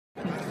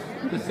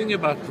The thing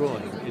about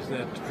drawing is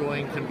that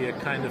drawing can be a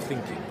kind of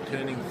thinking,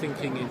 turning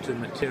thinking into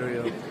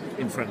material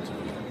in front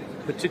of you.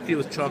 Particularly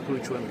with charcoal,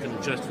 which one can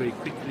adjust very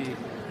quickly.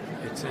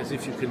 It's as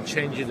if you can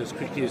change it as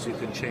quickly as you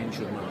can change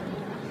your mind.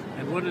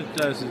 And what it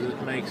does is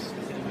it makes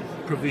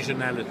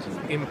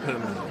provisionality,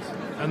 impermanence,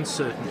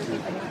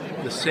 uncertainty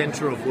the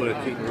center of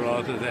working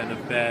rather than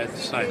a bad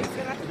side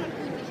effect.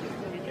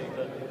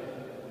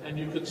 And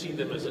you could see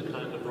them as a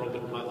kind of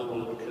Robert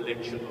Motherwell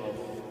collection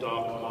of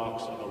dark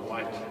marks on a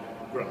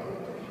white ground.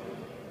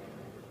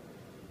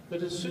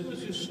 But as soon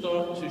as you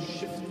start to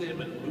shift them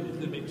and move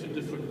them into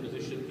different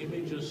positions,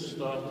 images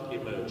start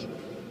emerging.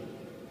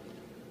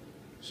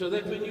 So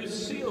that when you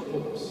see a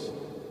horse,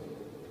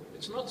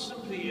 it's not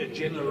simply a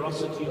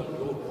generosity on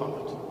your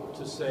part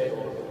to say,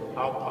 or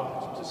our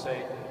part to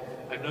say,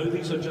 I know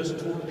these are just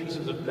torn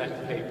pieces of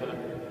black paper,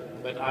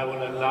 but I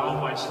will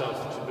allow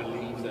myself to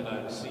believe that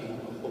I'm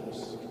seeing a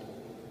horse.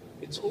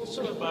 It's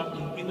also about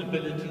the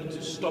inability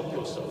to stop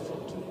yourself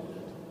from doing that.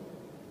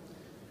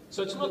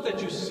 So it's not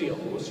that you see a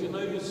horse, you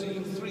know you're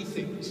seeing three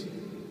things.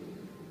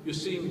 You're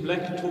seeing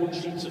black torn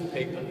sheets of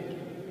paper,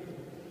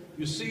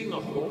 you're seeing a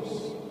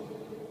horse,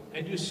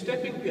 and you're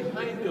stepping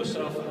behind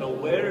yourself and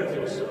aware of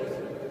yourself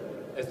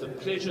as the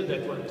pleasure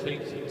that one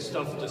takes in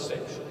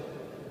self-deception,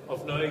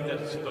 of knowing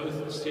that it's both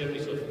a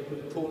series of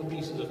torn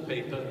pieces of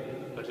paper,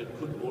 but it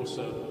could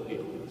also be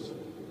a horse.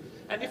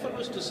 And if I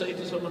was to say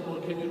to someone,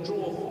 well, can you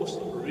draw a horse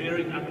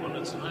rearing up on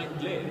its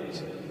hind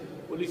legs?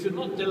 Well, if you're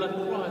not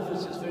Delacroix,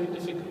 this is very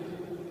difficult.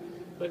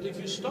 But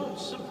if you start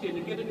simply, and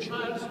you get a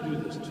child to do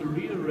this, to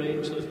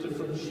rearrange those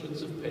different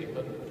sheets of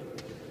paper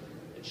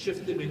and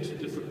shift them into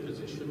different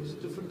positions,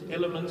 different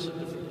elements and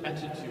different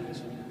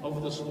attitudes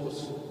of this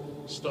horse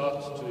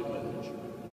start to emerge.